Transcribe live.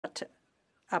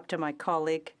Up to my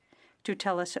colleague to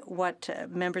tell us what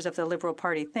members of the Liberal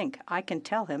Party think. I can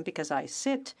tell him because I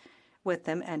sit with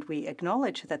them and we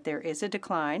acknowledge that there is a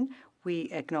decline.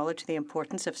 We acknowledge the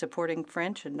importance of supporting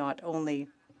French, and not only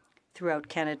throughout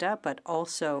Canada, but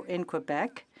also in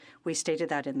Quebec. We stated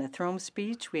that in the throne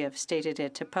speech. We have stated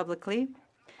it publicly.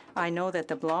 I know that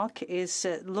the Bloc is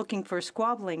looking for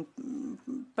squabbling,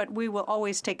 but we will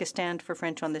always take a stand for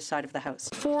French on this side of the House.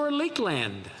 For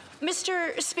Lakeland.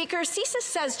 Mr. Speaker, CSIS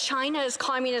says China's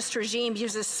communist regime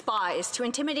uses spies to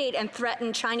intimidate and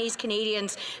threaten Chinese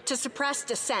Canadians to suppress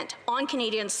dissent on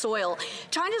Canadian soil.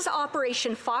 China's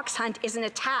Operation Fox Hunt is an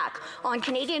attack on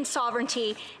Canadian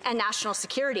sovereignty and national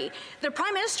security. The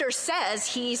Prime Minister says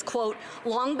he's, quote,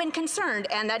 long been concerned,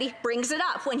 and that he brings it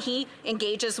up when he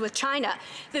engages with China.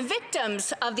 The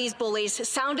victims of these bullies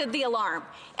sounded the alarm,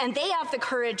 and they have the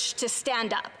courage to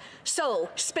stand up. So,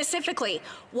 specifically,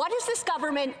 what is this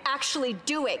government actually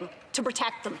doing to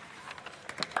protect them?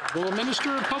 Will Minister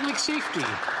of Public Safety.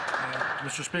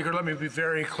 Mr. Speaker, let me be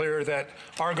very clear that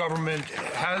our government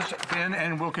has been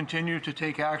and will continue to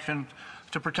take action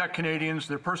to protect Canadians,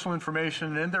 their personal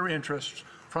information and their interests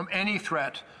from any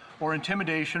threat or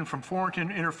intimidation from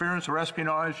foreign interference or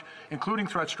espionage, including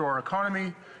threats to our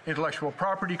economy, intellectual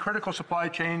property, critical supply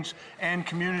chains, and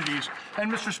communities.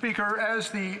 And, Mr. Speaker,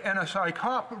 as the NSI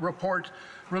COP report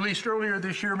released earlier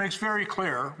this year makes very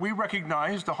clear, we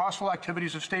recognize the hostile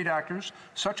activities of state actors,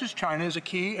 such as China, as a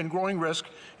key and growing risk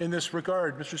in this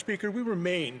regard. Mr. Speaker, we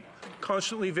remain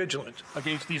constantly vigilant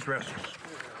against these risks.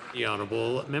 The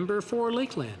Honourable Member for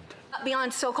Lakeland.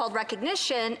 Beyond so-called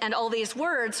recognition and all these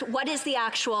words, what is the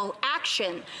actual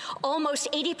action? Almost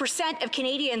 80% of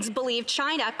Canadians believe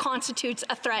China constitutes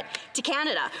a threat to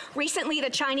Canada. Recently, the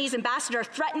Chinese ambassador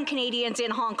threatened Canadians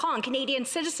in Hong Kong. Canadian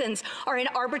citizens are in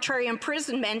arbitrary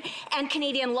imprisonment, and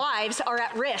Canadian lives are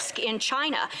at risk in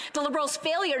China. The Liberals'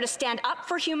 failure to stand up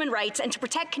for human rights and to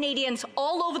protect Canadians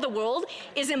all over the world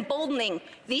is emboldening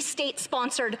these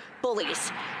state-sponsored bullies.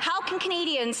 How can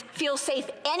Canadians feel safe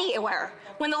anywhere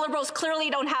when the Liberals clearly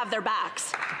don't have their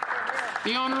backs?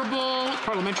 The Honourable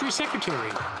Parliamentary Secretary.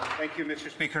 Thank you,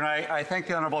 Mr. Speaker, and I thank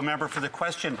the Honourable Member for the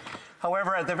question.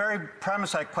 However, at the very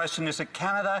premise of that question is that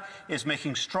Canada is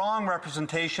making strong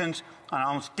representations on an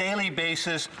almost daily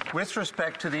basis with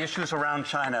respect to the issues around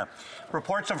China.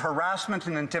 Reports of harassment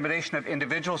and intimidation of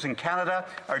individuals in Canada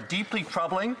are deeply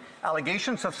troubling.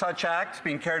 Allegations of such acts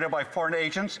being carried out by foreign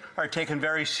agents are taken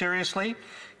very seriously.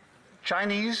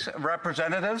 Chinese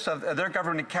representatives of their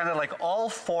government in Canada, like all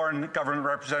foreign government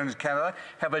representatives in Canada,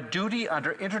 have a duty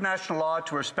under international law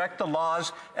to respect the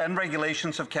laws and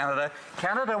regulations of Canada.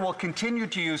 Canada will continue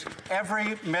to use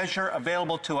every measure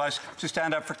available to us to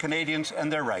stand up for Canadians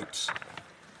and their rights.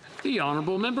 The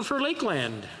Honourable Member for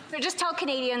Lakeland. So just tell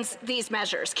Canadians these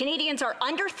measures. Canadians are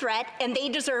under threat and they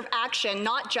deserve action,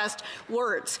 not just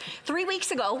words. 3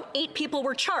 weeks ago, 8 people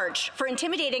were charged for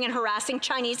intimidating and harassing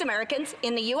Chinese Americans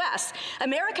in the U.S.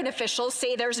 American officials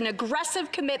say there's an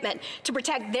aggressive commitment to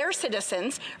protect their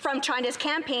citizens from China's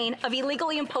campaign of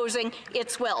illegally imposing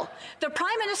its will. The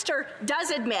Prime Minister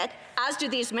does admit, as do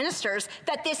these ministers,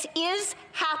 that this is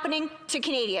happening to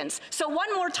Canadians. So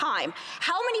one more time,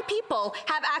 how many people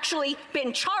have actually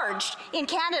been charged in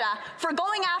Canada for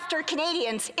going after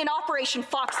Canadians in Operation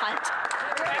Fox Hunt?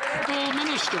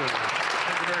 Minister.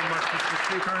 Thank you very much, Mr.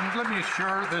 Speaker. And let me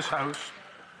assure this House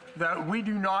that we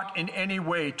do not in any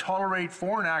way tolerate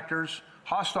foreign actors,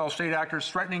 hostile state actors,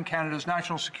 threatening Canada's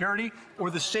national security or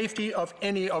the safety of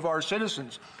any of our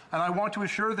citizens. And I want to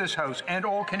assure this House and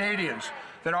all Canadians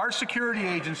that our security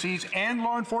agencies and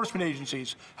law enforcement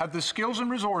agencies have the skills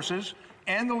and resources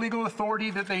and the legal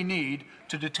authority that they need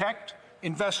to detect,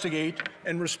 investigate,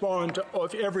 and respond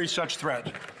to every such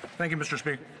threat. Thank you, Mr.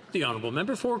 Speaker. The Honourable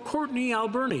Member for Courtenay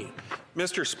Alberni.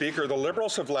 Mr. Speaker, the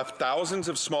Liberals have left thousands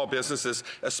of small businesses,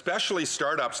 especially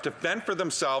startups, to fend for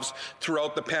themselves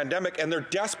throughout the pandemic, and they're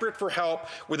desperate for help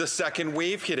with a second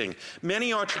wave hitting.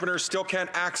 Many entrepreneurs still can't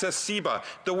access CEBA,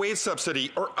 the wage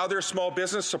subsidy, or other small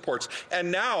business supports.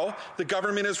 And now the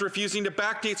government is refusing to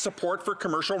backdate support for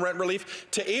commercial rent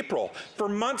relief to April. For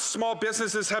months, small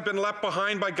businesses have been left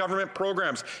behind by government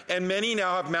programs, and many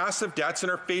now have massive debts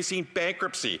and are facing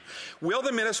bankruptcy. Will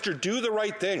the minister do the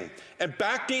right thing and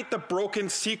backdate the broken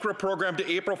secret program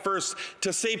to April 1st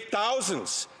to save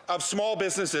thousands of small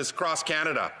businesses across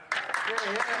Canada?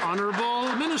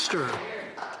 Honourable Minister.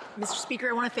 Mr. Speaker,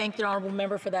 I want to thank the Honourable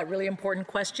Member for that really important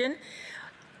question.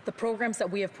 The programs that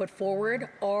we have put forward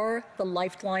are the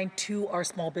lifeline to our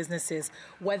small businesses,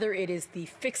 whether it is the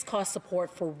fixed cost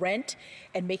support for rent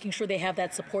and making sure they have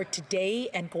that support today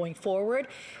and going forward.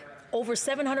 Over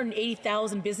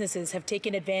 780,000 businesses have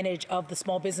taken advantage of the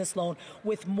small business loan,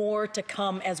 with more to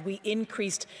come as we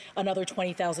increased another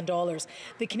 $20,000.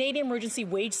 The Canadian Emergency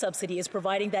Wage Subsidy is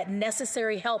providing that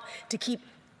necessary help to keep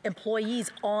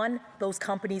employees on those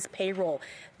companies' payroll.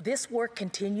 This work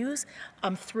continues.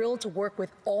 I'm thrilled to work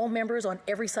with all members on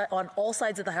all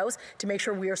sides of the House to make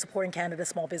sure we are supporting Canada's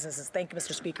small businesses. Thank you,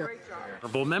 Mr. Speaker.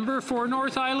 Honourable member for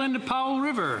North Island, Powell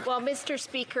River. Well, Mr.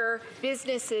 Speaker,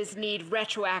 businesses need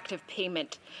retroactive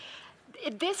payment.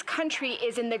 This country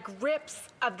is in the grips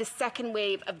of the second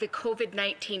wave of the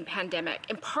COVID-19 pandemic.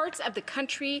 In parts of the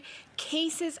country,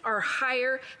 cases are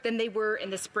higher than they were in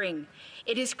the spring.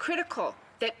 It is critical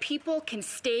that people can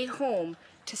stay home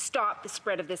to stop the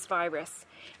spread of this virus.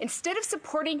 Instead of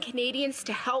supporting Canadians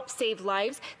to help save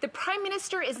lives, the Prime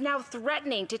Minister is now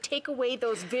threatening to take away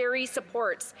those very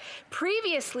supports.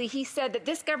 Previously, he said that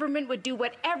this government would do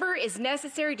whatever is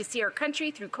necessary to see our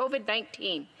country through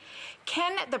COVID-19.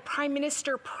 Can the Prime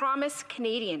Minister promise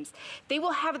Canadians they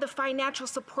will have the financial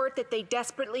support that they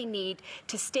desperately need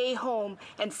to stay home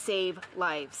and save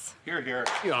lives? Hear, hear.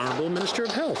 The Honourable Minister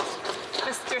of Health.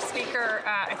 Mr. Speaker,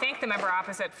 I thank the member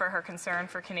opposite for her concern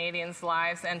for Canadians'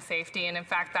 lives and safety, and in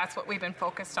fact, that's what we've been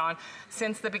focused on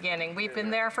since the beginning. We've been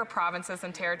there for provinces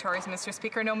and territories, Mr.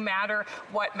 Speaker, no matter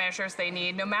what measures they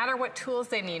need, no matter what tools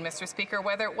they need, Mr. Speaker,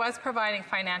 whether it was providing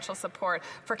financial support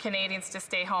for Canadians to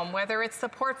stay home, whether it's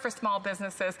support for small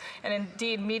businesses and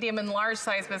indeed medium and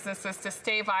large-sized businesses to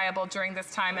stay viable during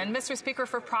this time. And Mr. Speaker,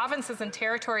 for provinces and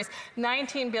territories,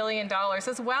 $19 billion,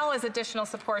 as well as additional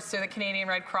supports to the Canadian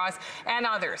Red Cross and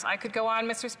others. I could go on,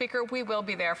 Mr. Speaker. We will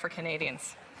be there for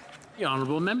Canadians. The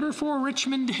Honourable member for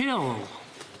Richmond Hill.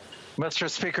 Mr.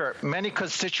 Speaker, many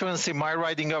constituents in my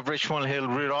riding of Richmond Hill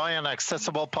rely on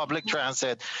accessible public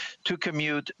transit to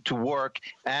commute to work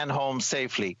and home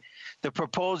safely. The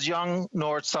proposed Yonge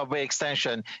North Subway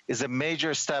extension is a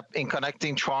major step in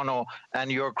connecting Toronto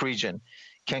and York region.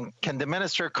 Can the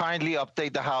Minister kindly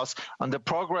update the House on the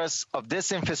progress of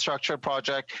this infrastructure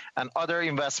project and other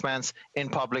investments in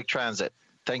public transit?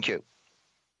 Thank you.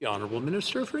 The Honourable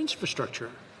Minister for Infrastructure.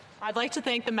 I'd like to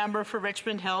thank the member for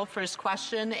Richmond Hill for his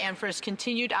question and for his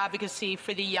continued advocacy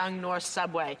for the Yonge North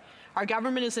Subway. Our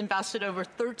government has invested over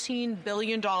 $13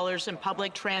 billion in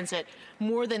public transit,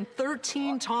 more than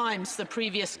 13 times the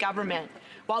previous government,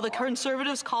 while the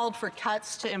Conservatives called for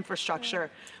cuts to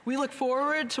infrastructure. We look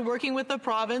forward to working with the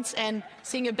province and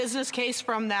seeing a business case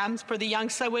from them for the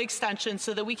Yonge Subway extension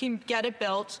so that we can get it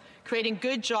built, creating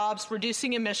good jobs,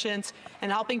 reducing emissions,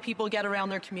 and helping people get around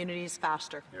their communities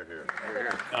faster.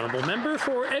 Honourable member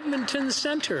for Edmonton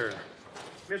Centre.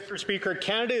 Mr. Speaker,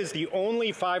 Canada is the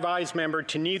only Five Eyes member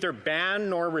to neither ban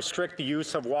nor restrict the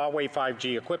use of Huawei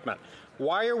 5G equipment.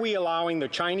 Why are we allowing the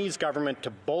Chinese government to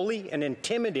bully and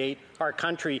intimidate our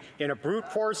country in a brute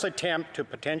force attempt to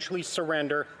potentially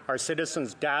surrender our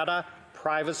citizens' data,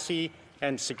 privacy,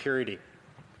 and security?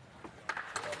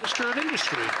 Minister of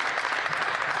Industry.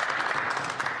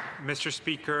 Mr.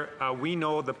 Speaker, we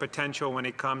know the potential when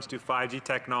it comes to 5G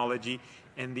technology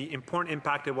and the important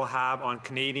impact it will have on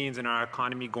Canadians and our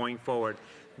economy going forward.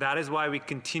 That is why we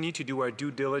continue to do our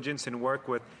due diligence and work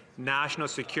with national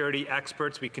security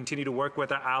experts. We continue to work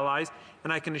with our allies.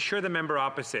 And I can assure the member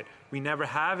opposite, we never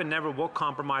have and never will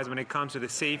compromise when it comes to the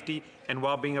safety and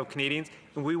well-being of Canadians.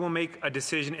 And we will make a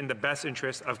decision in the best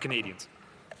interest of Canadians.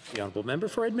 The Honourable Member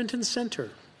for Edmonton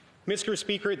Centre. Mr.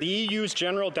 Speaker, the EU's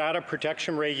General Data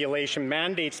Protection Regulation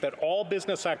mandates that all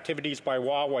business activities by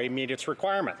Huawei meet its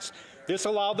requirements. This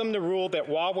allowed them to rule that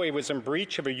Huawei was in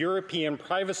breach of a European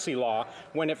privacy law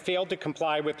when it failed to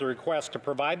comply with the request to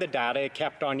provide the data it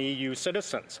kept on EU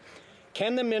citizens.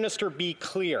 Can the minister be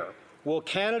clear? Will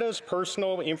Canada's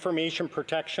Personal Information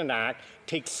Protection Act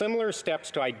take similar steps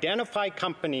to identify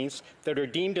companies that are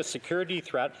deemed a security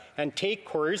threat and take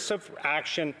coercive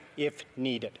action if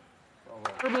needed?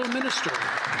 Honourable Minister.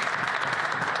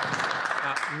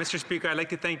 Mr. Speaker, I'd like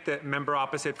to thank the member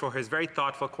opposite for his very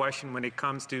thoughtful question when it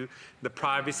comes to the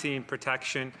privacy and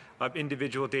protection of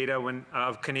individual data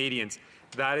of Canadians.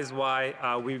 That is why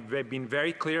we've been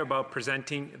very clear about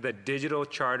presenting the Digital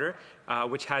Charter,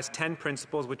 which has 10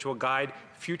 principles which will guide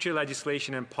future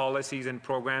legislation and policies and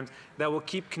programs that will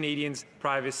keep Canadians'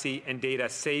 privacy and data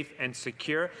safe and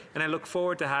secure. And I look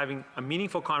forward to having a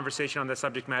meaningful conversation on the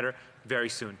subject matter very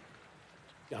soon.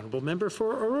 The Honourable Member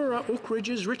for Aurora Oak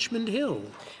Ridges, Richmond Hill.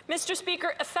 Mr.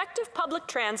 Speaker, effective public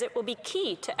transit will be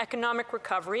key to economic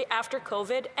recovery after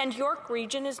COVID, and York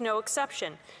Region is no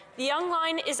exception. The Yonge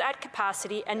Line is at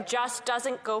capacity and just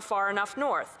doesn't go far enough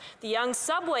north. The Yonge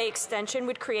Subway extension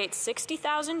would create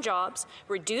 60,000 jobs,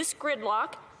 reduce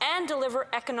gridlock, and deliver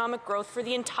economic growth for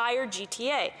the entire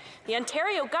GTA. The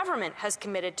Ontario government has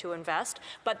committed to invest,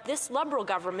 but this Liberal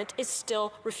government is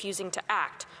still refusing to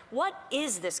act. What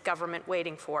is this government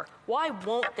waiting for? Why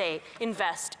won't they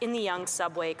invest in the Yonge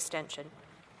subway extension?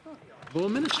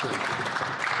 Minister.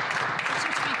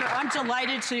 Mr. Speaker, I'm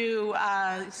delighted to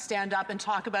stand up and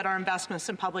talk about our investments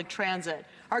in public transit.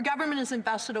 Our government has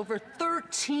invested over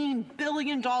 $13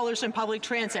 billion in public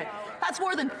transit. That's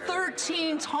more than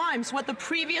 13 times what the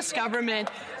previous government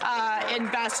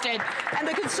invested. And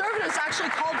the Conservatives actually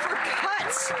called for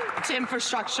cuts to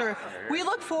infrastructure. We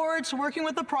look forward to working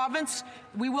with the province.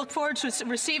 We look forward to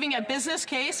receiving a business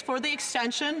case for the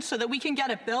extension so that we can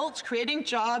get it built, creating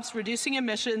jobs, reducing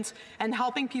emissions, and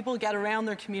helping people get around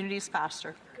their communities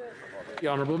faster. The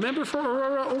Honourable Member for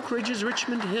Aurora Oak Ridges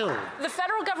Richmond Hill. The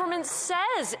federal government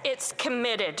says it's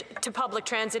committed to public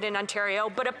transit in Ontario,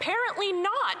 but apparently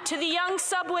not to the Yonge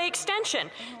subway extension.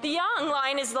 The Yonge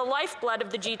line is the lifeblood of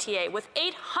the GTA, with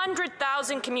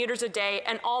 800,000 commuters a day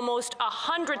and almost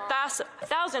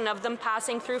 100,000 of them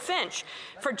passing through Finch.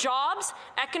 For jobs,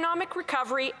 economic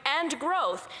recovery, and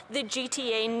growth, the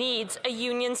GTA needs a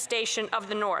Union Station of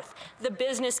the North. The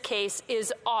business case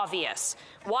is obvious.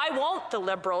 Why won't the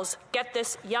Liberals get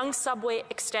this Yonge subway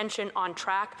extension on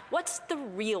track? What's the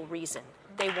real reason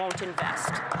they won't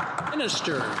invest?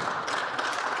 Minister.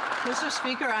 Mr.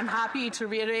 Speaker, I'm happy to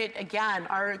reiterate again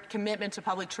our commitment to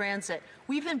public transit.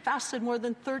 We've invested more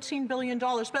than $13 billion,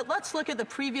 but let's look at the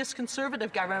previous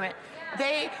Conservative government.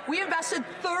 We invested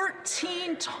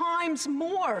 13 times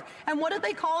more. And what did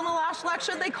they call in the last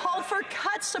election? They called for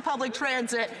cuts to public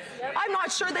transit. I'm not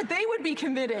sure that they would be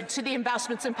committed to the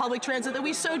investments in public transit that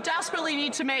we so desperately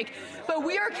need to make. But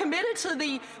we are committed to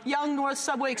the Yonge North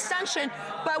subway extension,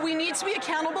 but we need to be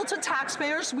accountable to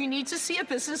taxpayers. We need to see a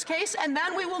business case, and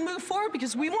then we will move forward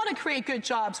because we want to create good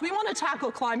jobs. We want to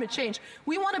tackle climate change.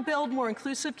 We want to build more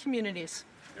inclusive communities.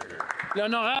 The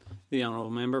Honourable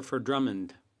Member for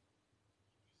Drummond.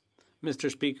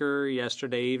 Mr. Speaker,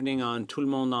 yesterday evening on Tout le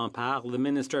monde en parle, the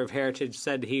Minister of Heritage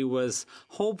said he was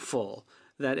hopeful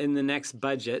that in the next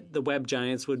budget, the web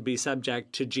giants would be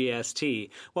subject to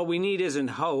GST. What we need isn't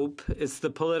hope, it's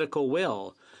the political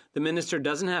will. The minister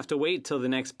doesn't have to wait till the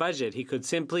next budget. He could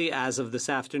simply, as of this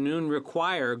afternoon,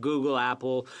 require Google,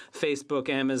 Apple, Facebook,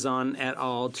 Amazon et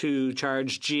al. To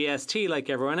charge GST like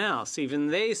everyone else. Even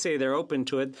they say they're open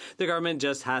to it. The government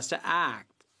just has to act.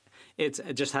 It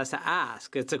just has to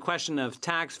ask. It's a question of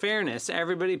tax fairness.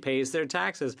 Everybody pays their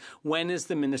taxes. When is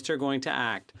the minister going to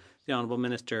act? The Honourable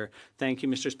Minister. Thank you,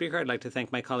 Mr. Speaker. I'd like to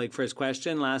thank my colleague for his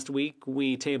question. Last week,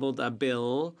 we tabled a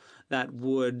bill that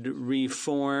would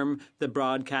reform the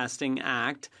Broadcasting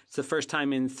Act. It's the first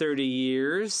time in 30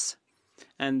 years.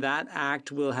 And that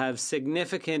act will have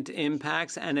significant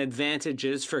impacts and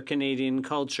advantages for Canadian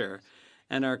culture.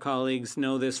 And our colleagues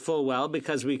know this full well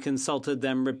because we consulted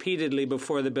them repeatedly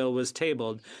before the bill was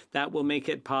tabled. That will make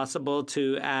it possible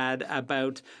to add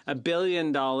about $1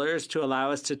 billion to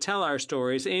allow us to tell our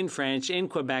stories in French, in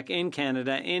Quebec, in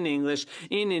Canada, in English,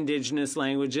 in Indigenous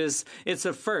languages. It's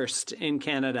a first in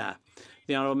Canada.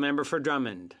 The Honourable Member for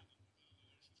Drummond.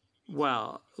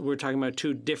 Well, we're talking about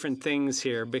two different things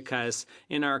here because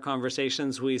in our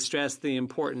conversations we stress the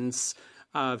importance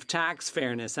of tax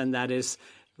fairness, and that is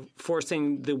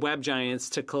forcing the web giants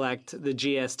to collect the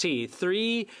GST.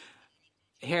 3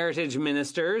 heritage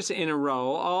ministers in a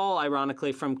row, all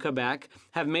ironically from Quebec,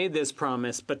 have made this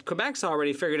promise, but Quebec's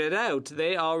already figured it out.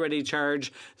 They already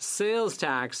charge sales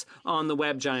tax on the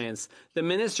web giants. The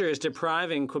minister is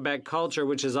depriving Quebec culture,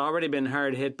 which has already been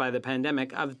hard hit by the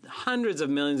pandemic, of hundreds of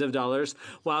millions of dollars,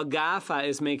 while GAFA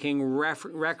is making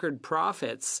record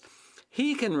profits.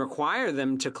 He can require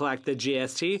them to collect the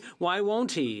GST. Why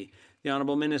won't he? The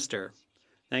Honourable Minister.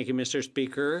 Thank you, Mr.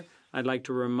 Speaker. I'd like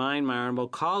to remind my honourable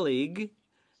colleague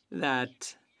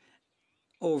that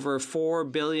over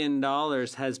 $4 billion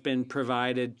has been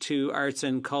provided to arts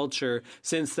and culture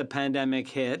since the pandemic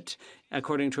hit.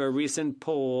 According to a recent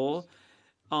poll,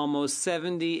 almost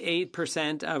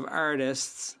 78% of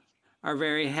artists are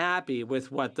very happy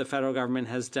with what the federal government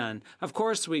has done. Of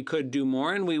course, we could do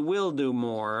more, and we will do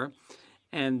more.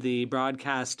 And the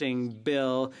broadcasting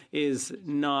bill is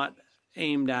not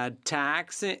aimed at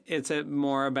tax. It's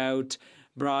more about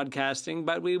broadcasting,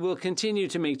 but we will continue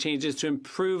to make changes to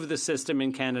improve the system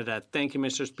in Canada. Thank you,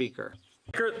 Mr. Speaker.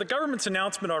 The government's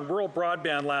announcement on rural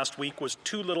broadband last week was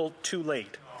too little, too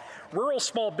late. Rural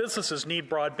small businesses need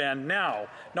broadband now,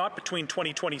 not between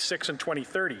 2026 and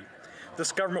 2030.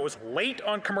 This government was late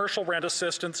on commercial rent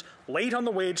assistance, late on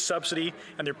the wage subsidy,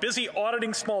 and they're busy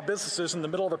auditing small businesses in the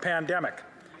middle of a pandemic.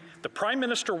 The Prime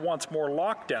Minister wants more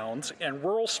lockdowns, and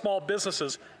rural small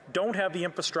businesses don't have the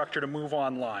infrastructure to move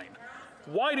online.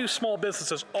 Why do small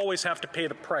businesses always have to pay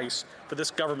the price for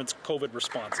this government's COVID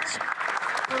responses?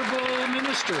 Honourable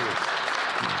Minister.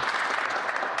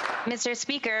 Mr.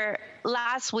 Speaker,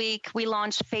 last week we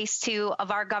launched phase 2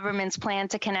 of our government's plan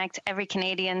to connect every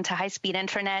Canadian to high-speed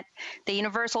internet. The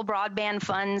Universal Broadband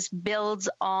Funds builds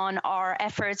on our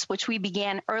efforts, which we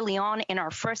began early on in our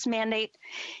first mandate.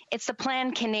 It's the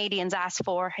plan Canadians asked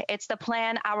for. It's the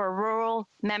plan our rural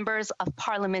members of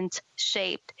Parliament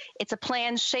shaped. It's a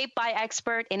plan shaped by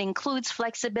experts. It includes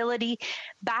flexibility,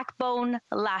 backbone,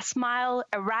 last mile,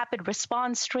 a rapid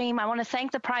response stream. I want to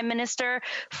thank the Prime Minister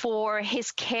for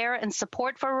his care and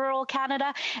support for rural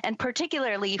Canada, and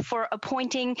particularly for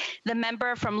appointing the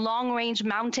member from Long Range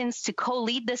Mountains to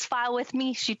co-lead this file with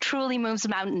me. She truly moves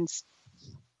mountains.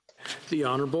 The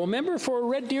Honourable Member for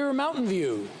Red Deer Mountain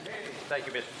View. Thank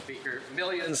you, Mr. Speaker.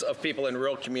 Millions of people in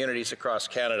rural communities across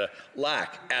Canada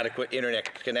lack adequate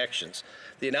internet connections.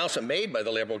 The announcement made by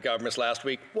the Liberal governments last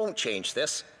week won't change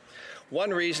this.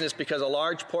 One reason is because a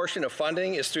large portion of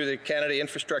funding is through the Canada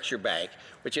Infrastructure Bank,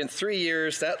 which in 3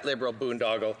 years, that Liberal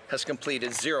boondoggle has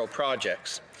completed 0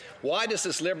 projects. Why does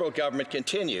this Liberal government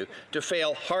continue to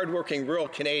fail hardworking rural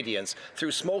Canadians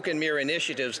through smoke and mirror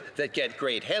initiatives that get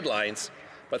great headlines,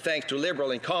 but thanks to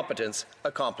Liberal incompetence,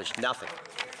 accomplish nothing?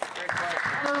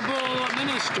 Honourable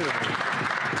Minister.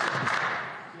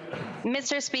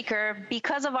 Mr. Speaker,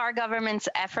 because of our government's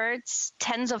efforts,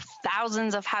 tens of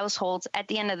thousands of households at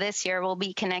the end of this year will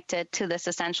be connected to this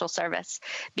essential service.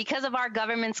 Because of our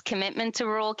government's commitment to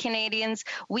rural Canadians,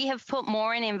 we have put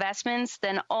more in investments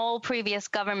than all previous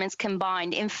governments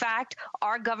combined. In fact,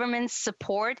 our government's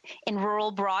support in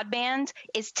rural broadband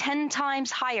is 10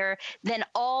 times higher than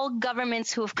all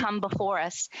governments who have come before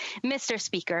us. Mr.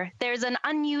 Speaker, there's an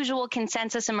unusual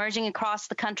consensus emerging across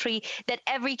the country that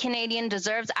every Canadian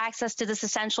deserves access to this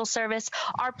essential service.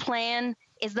 Our plan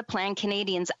is the plan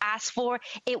Canadians asked for.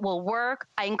 It will work.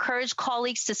 I encourage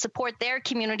colleagues to support their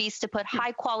communities to put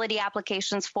high-quality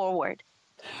applications forward.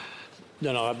 The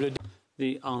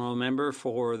Honourable Member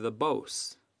for the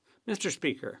Beauce. Mr.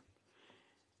 Speaker,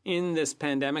 in this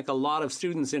pandemic, a lot of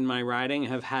students in my riding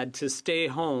have had to stay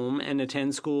home and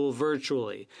attend school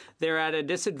virtually. They're at a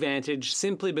disadvantage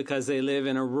simply because they live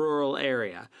in a rural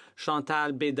area.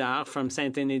 Chantal Bédard from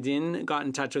Sainte-Enedine got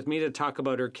in touch with me to talk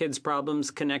about her kids' problems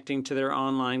connecting to their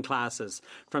online classes.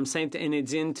 From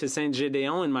Sainte-Enedine to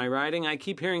Saint-Gédéon in my riding, I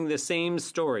keep hearing the same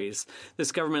stories.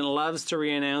 This government loves to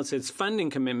re-announce its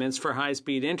funding commitments for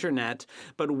high-speed internet,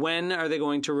 but when are they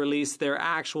going to release their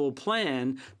actual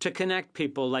plan to connect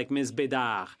people like Ms.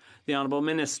 Bédard? The Honourable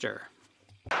Minister.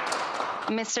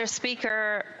 Mr.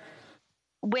 Speaker,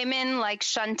 women like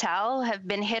Chantal have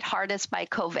been hit hardest by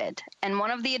COVID, and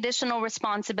one of the additional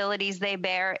responsibilities they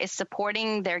bear is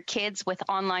supporting their kids with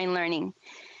online learning.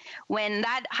 When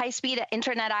that high-speed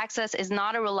internet access is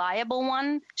not a reliable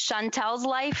one, Chantal's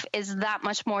life is that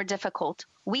much more difficult.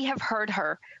 We have heard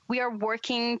her. We are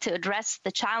working to address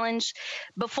the challenge.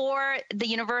 Before the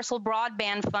Universal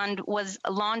Broadband Fund was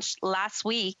launched last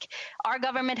week, our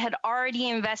government had already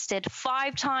invested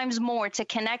 5 times more to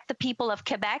connect the people of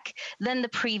Quebec than the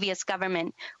previous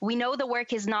government. We know the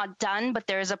work is not done, but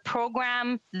there is a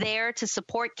program there to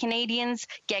support Canadians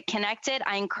get connected.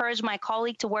 I encourage my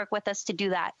colleague to work with us to do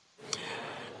that.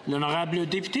 L'honorable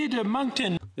député de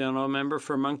Moncton. The Honourable Member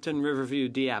for Moncton Riverview,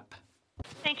 Dieppe.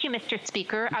 Thank you, Mr.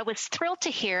 Speaker. I was thrilled to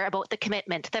hear about the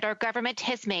commitment that our government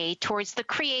has made towards the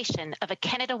creation of a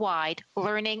Canada-wide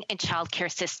learning and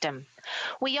childcare system.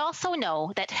 We also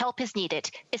know that help is needed,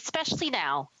 especially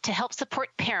now, to help support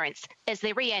parents as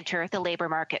they re-enter the labour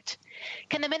market.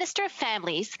 Can the Minister of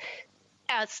Families,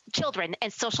 as Children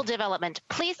and Social Development,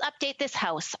 please update this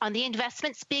House on the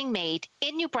investments being made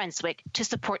in New Brunswick to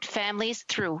support families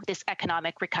through this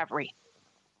economic recovery?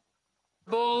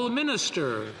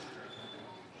 Minister.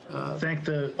 Thank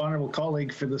the honourable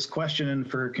colleague for this question and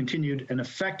for continued and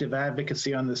effective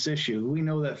advocacy on this issue. We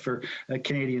know that for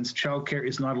Canadians, childcare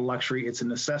is not a luxury, it's a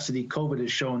necessity. COVID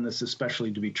has shown this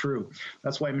especially to be true.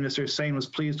 That's why Minister Sain was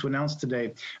pleased to announce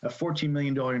today a $14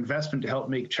 million investment to help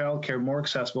make childcare more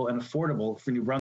accessible and affordable for New Brunswick.